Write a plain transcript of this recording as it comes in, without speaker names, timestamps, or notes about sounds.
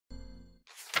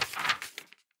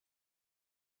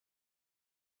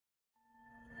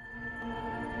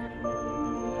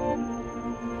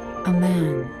A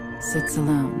man sits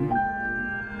alone.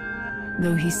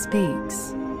 Though he speaks,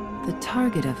 the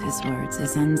target of his words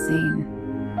is unseen.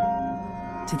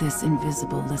 To this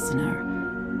invisible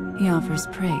listener, he offers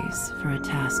praise for a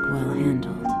task well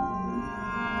handled.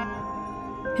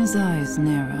 His eyes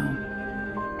narrow.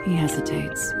 He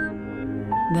hesitates.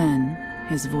 Then,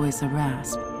 his voice a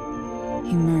rasp,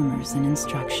 he murmurs an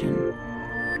instruction.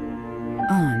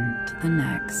 On to the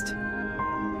next.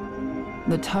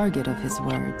 The target of his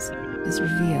words is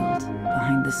revealed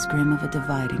behind the scrim of a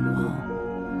dividing wall.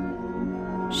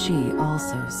 She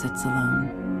also sits alone.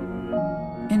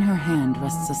 In her hand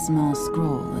rests a small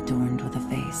scroll adorned with a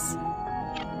face.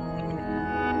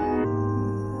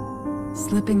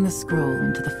 Slipping the scroll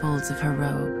into the folds of her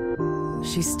robe,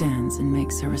 she stands and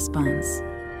makes her response.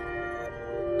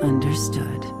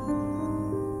 Understood.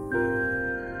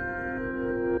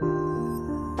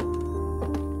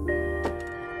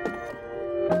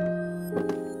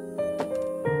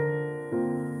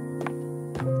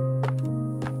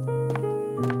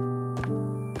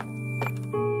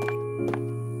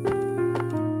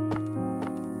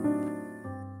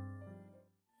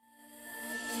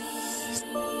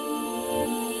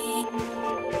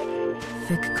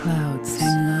 Thick clouds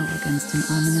hang low against an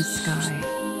ominous sky.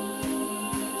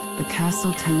 The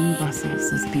castle town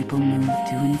bustles as people move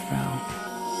to and fro.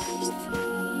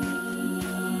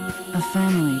 A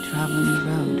family traveling the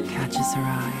road catches her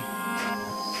eye.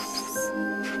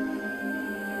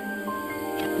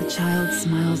 The child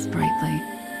smiles brightly,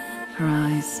 her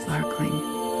eyes sparkling.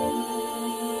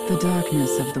 The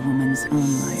darkness of the woman's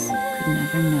own life could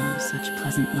never know such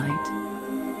pleasant light.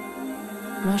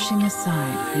 Brushing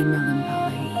aside her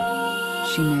melancholy,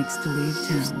 she makes to leave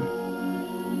town.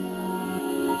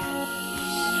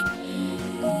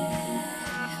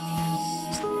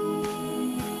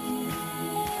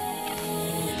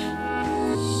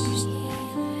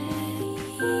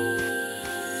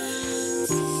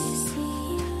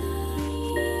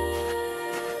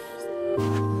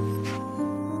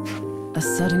 A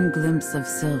sudden glimpse of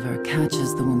silver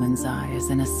catches the woman's eye as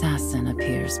an assassin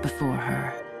appears before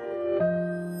her.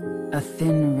 A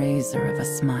thin razor of a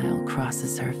smile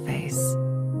crosses her face.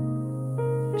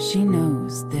 She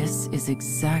knows this is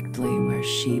exactly where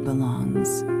she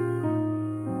belongs.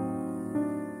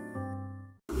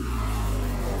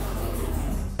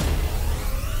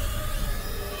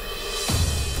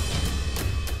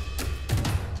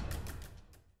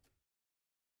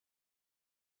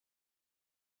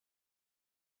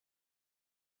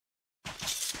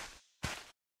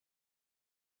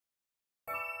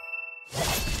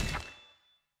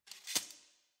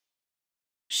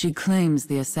 She claims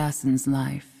the assassin's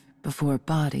life before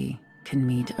body can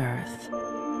meet Earth.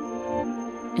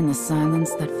 In the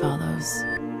silence that follows,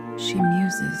 she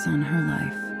muses on her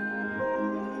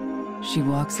life. She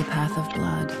walks a path of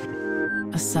blood,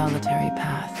 a solitary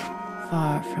path,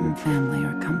 far from family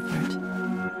or comfort.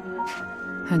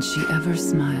 Had she ever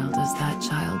smiled as that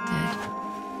child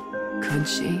did? Could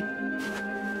she?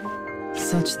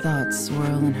 Such thoughts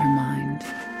swirl in her mind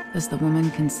as the woman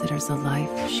considers a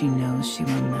life she knows she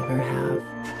will never have.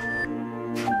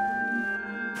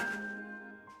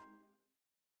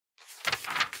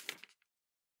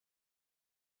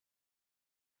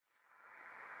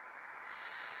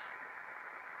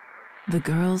 The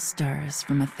girl stirs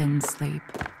from a thin sleep,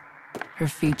 her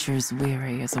features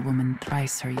weary as a woman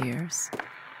thrice her years.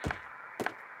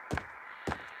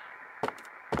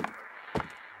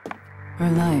 Her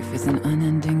life is an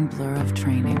unending blur of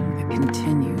training that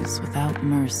continues without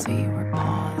mercy or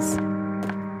pause.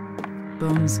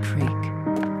 Bones creak,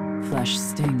 flesh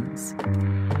stings,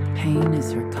 pain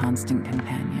is her constant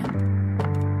companion.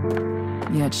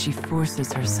 Yet she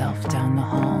forces herself down the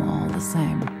hall all the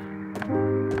same.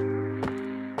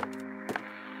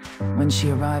 When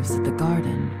she arrives at the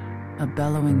garden, a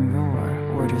bellowing roar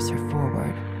orders her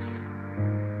forward.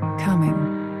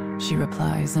 Coming, she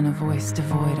replies in a voice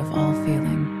devoid of all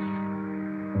feeling.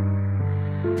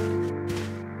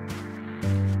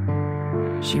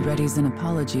 She readies an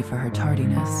apology for her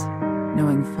tardiness,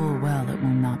 knowing full well it will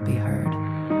not be heard.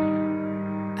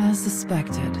 As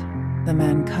suspected, the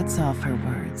man cuts off her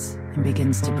words and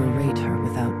begins to berate her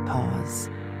without pause.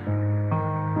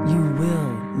 You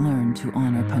will learn to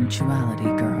honor punctuality,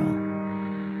 girl.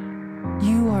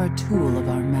 You are a tool of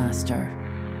our master,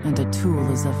 and a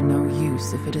tool is of no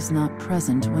use if it is not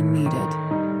present when needed.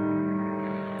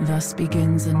 Thus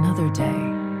begins another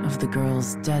day of the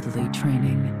girl's deadly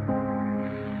training.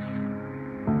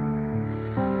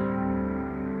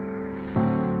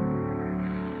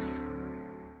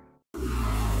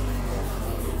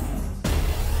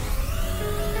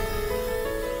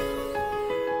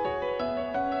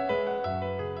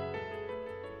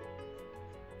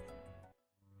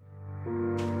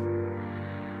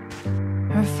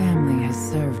 Her family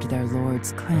has served their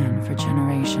lord's clan for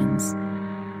generations.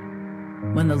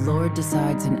 When the lord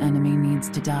decides an enemy needs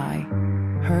to die,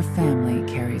 her family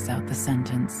carries out the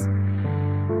sentence.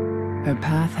 Her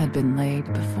path had been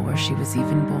laid before she was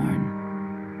even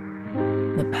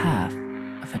born. The path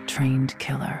of a trained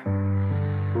killer.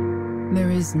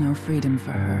 There is no freedom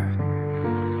for her,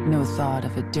 no thought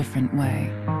of a different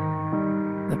way.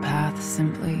 The path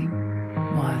simply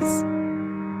was.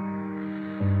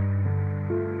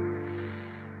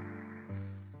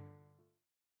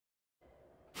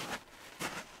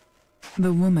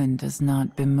 The woman does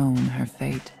not bemoan her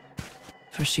fate,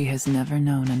 for she has never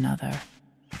known another.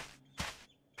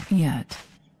 Yet,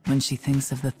 when she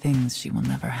thinks of the things she will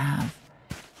never have,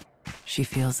 she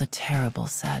feels a terrible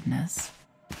sadness.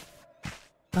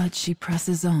 But she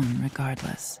presses on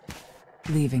regardless,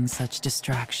 leaving such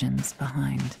distractions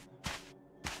behind.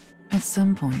 At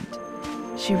some point,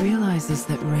 she realizes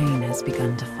that rain has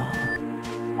begun to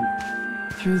fall.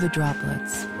 Through the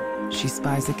droplets, she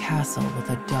spies a castle with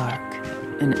a dark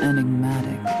and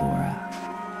enigmatic aura.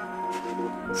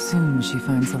 Soon she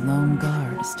finds a lone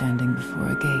guard standing before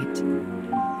a gate.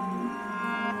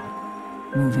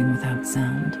 Moving without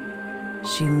sound,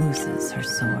 she looses her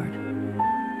sword.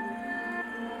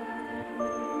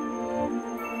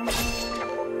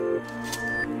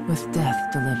 With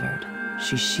death delivered,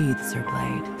 she sheathes her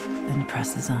blade, then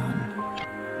presses on.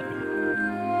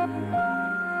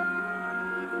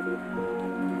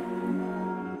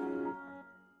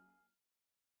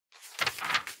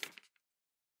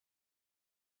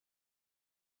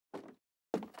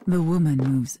 The woman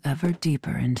moves ever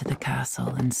deeper into the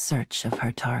castle in search of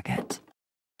her target.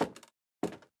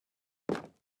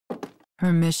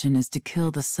 Her mission is to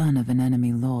kill the son of an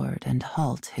enemy lord and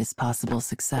halt his possible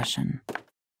succession.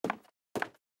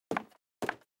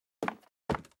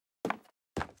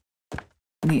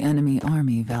 The enemy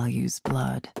army values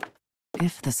blood.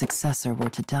 If the successor were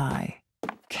to die,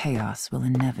 chaos will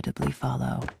inevitably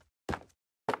follow.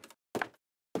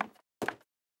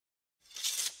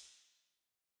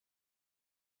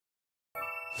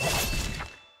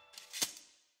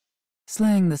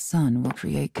 Slaying the son will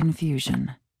create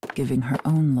confusion, giving her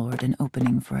own lord an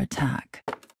opening for attack.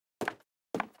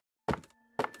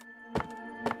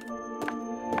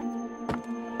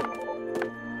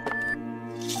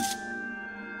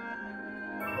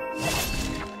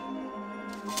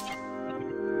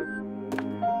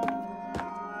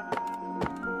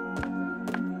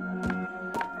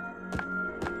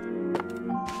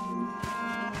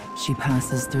 She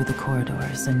passes through the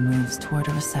corridors and moves toward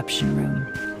a reception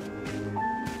room.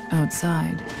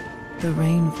 Outside, the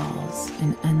rain falls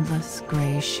in endless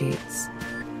gray sheets.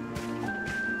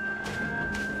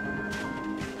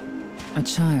 A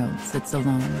child sits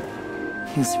alone,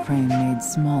 his frame made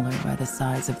smaller by the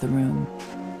size of the room.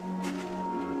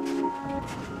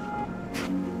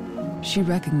 She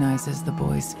recognizes the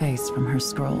boy's face from her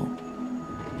scroll.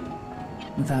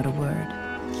 Without a word,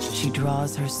 she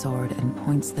draws her sword and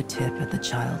points the tip at the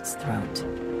child's throat.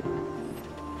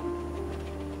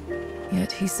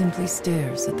 Yet he simply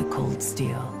stares at the cold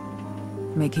steel,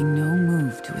 making no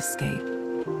move to escape.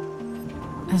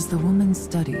 As the woman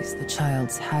studies the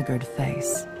child's haggard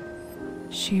face,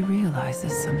 she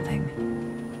realizes something.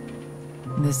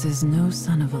 This is no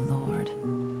son of a lord,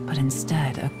 but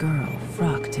instead a girl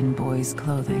frocked in boy's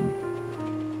clothing.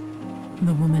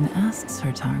 The woman asks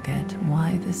her target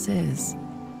why this is.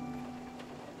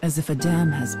 As if a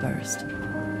dam has burst,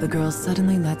 the girl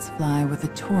suddenly lets fly with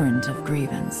a torrent of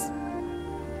grievance.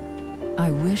 I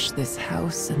wish this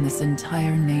house and this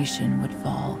entire nation would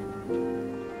fall.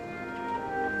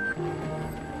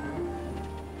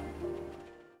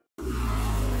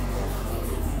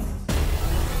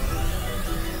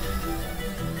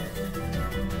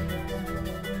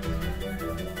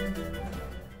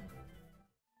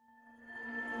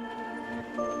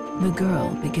 The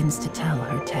girl begins to tell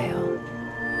her tale.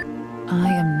 I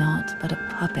am not but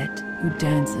a puppet who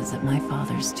dances at my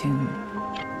father's tune.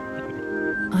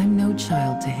 I'm no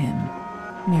child to him,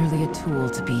 merely a tool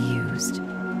to be used.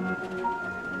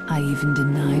 I even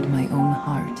denied my own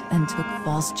heart and took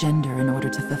false gender in order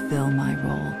to fulfill my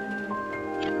role.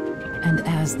 And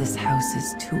as this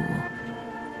house's tool,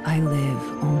 I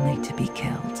live only to be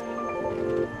killed.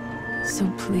 So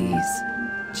please,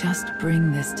 just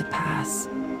bring this to pass.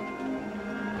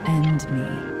 End me.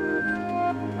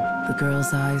 The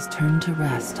girl's eyes turn to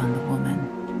rest on the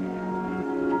woman.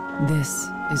 This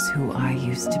is who I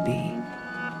used to be.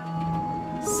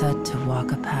 Set to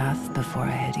walk a path before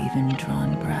I had even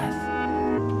drawn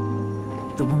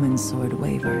breath. The woman's sword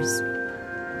wavers.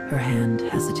 Her hand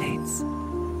hesitates.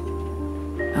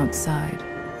 Outside,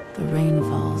 The rain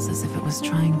falls as if it was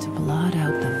trying to blot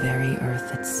out the very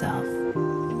earth itself.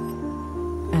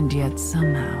 And yet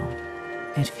somehow,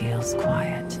 it feels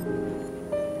quiet.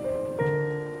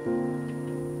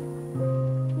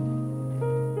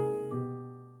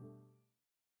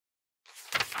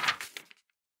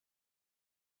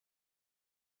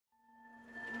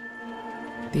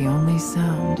 The only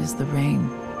sound is the rain.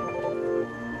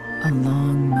 A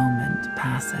long moment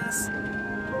passes.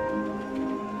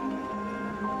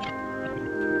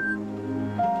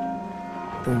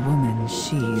 The woman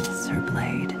sheathes her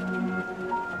blade.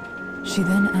 She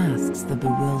then asks the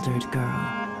bewildered girl,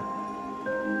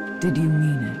 "Did you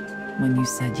mean it when you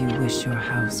said you wish your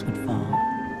house would fall?"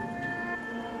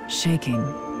 Shaking,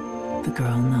 the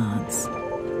girl nods.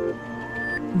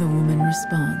 The woman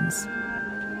responds,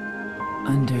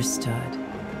 "Understood."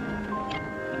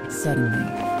 Suddenly,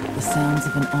 the sounds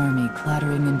of an army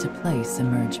clattering into place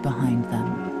emerge behind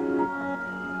them.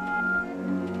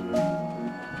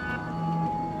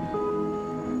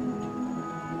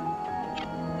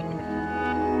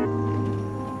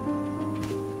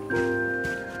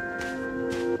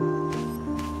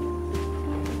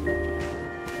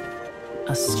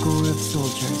 A score of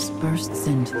soldiers bursts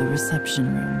into the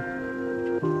reception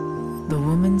room. The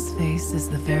woman's face is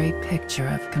the very picture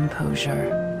of composure.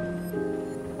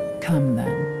 "Come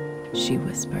then," she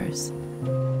whispers.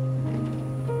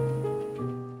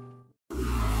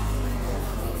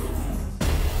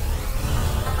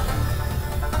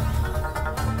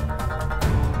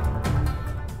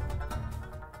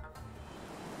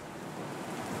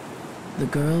 The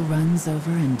girl runs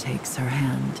over and takes her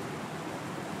hand.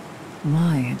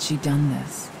 Why had she done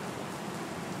this?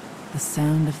 The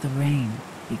sound of the rain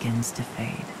begins to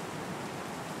fade.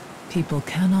 People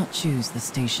cannot choose the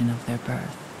station of their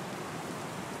birth.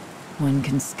 One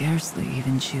can scarcely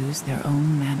even choose their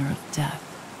own manner of death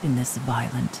in this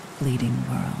violent, fleeting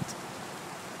world.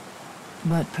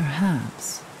 But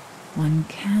perhaps one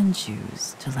can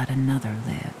choose to let another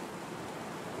live.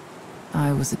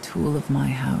 I was a tool of my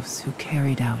house who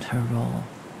carried out her role.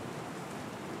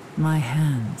 My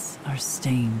hands are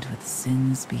stained with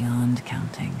sins beyond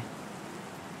counting.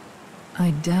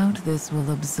 I doubt this will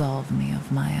absolve me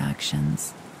of my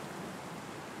actions,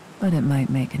 but it might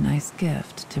make a nice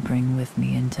gift to bring with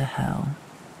me into hell.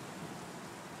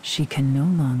 She can no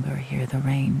longer hear the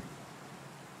rain.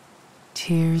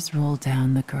 Tears roll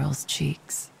down the girl's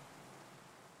cheeks,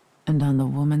 and on the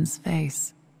woman's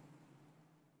face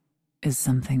is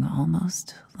something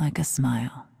almost like a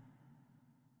smile.